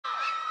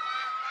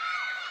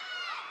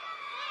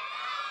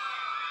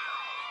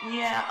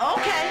Yeah,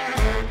 okay.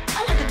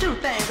 I like to do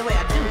things the way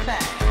I do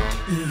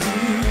things.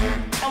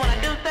 And when I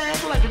do things,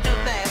 I like to do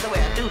things the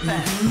way I do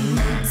things.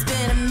 It's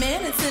been a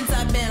minute since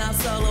I've been out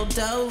solo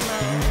dolo,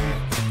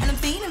 and I'm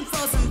feeling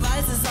for some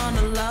vices on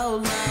the low low.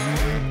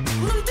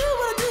 Wanna do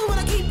what I do,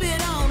 wanna keep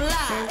it on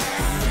live.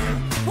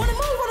 Wanna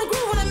move, wanna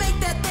groove, wanna make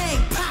that thing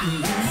pop.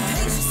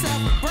 Pace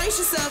yourself, brace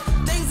yourself,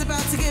 things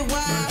about to get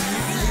wild.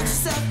 Relax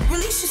yourself,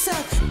 release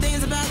yourself,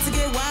 things about to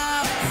get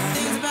wild.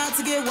 Things about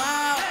to get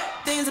wild.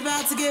 Things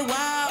about to get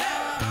wild.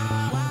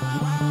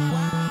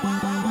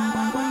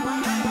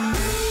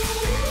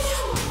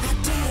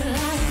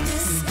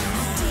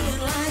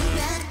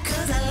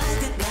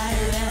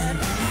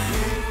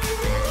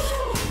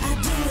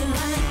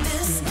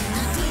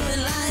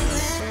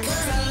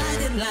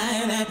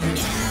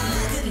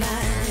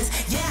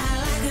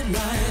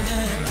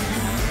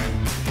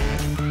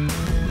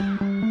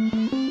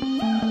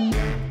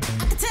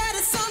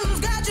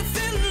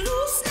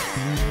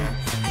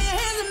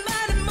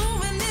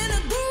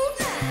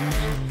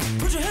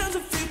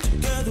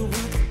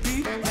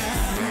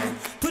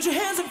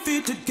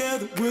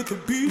 Together with the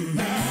beat.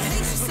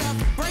 Pace yourself,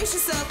 brace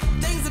yourself,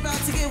 things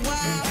about to get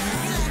wild.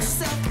 Relax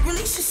yourself,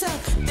 release yourself,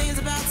 things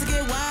about to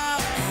get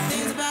wild.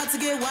 Things about to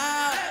get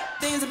wild.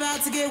 Things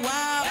about to get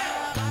wild.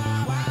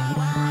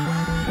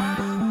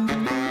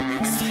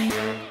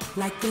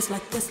 Like this,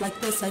 like this, like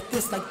this, like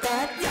this, like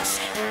that. Yeah.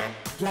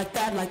 Like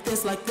that, like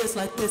this, like this,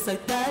 like this,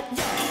 like that.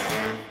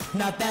 Yeah.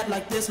 Not that,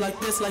 like this, like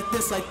this, like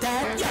this, like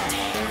that. Yeah.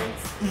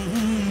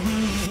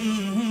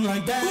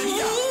 Like that.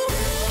 Yeah.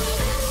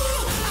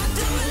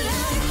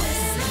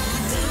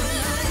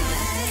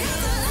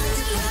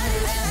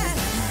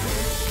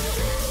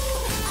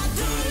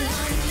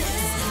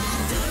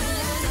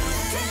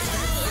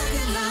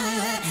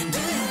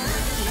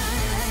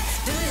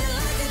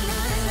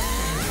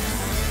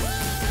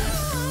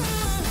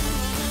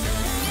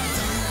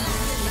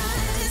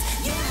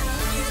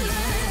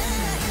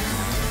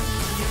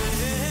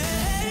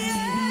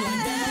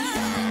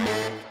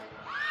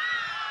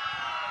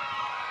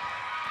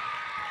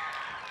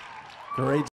 Great.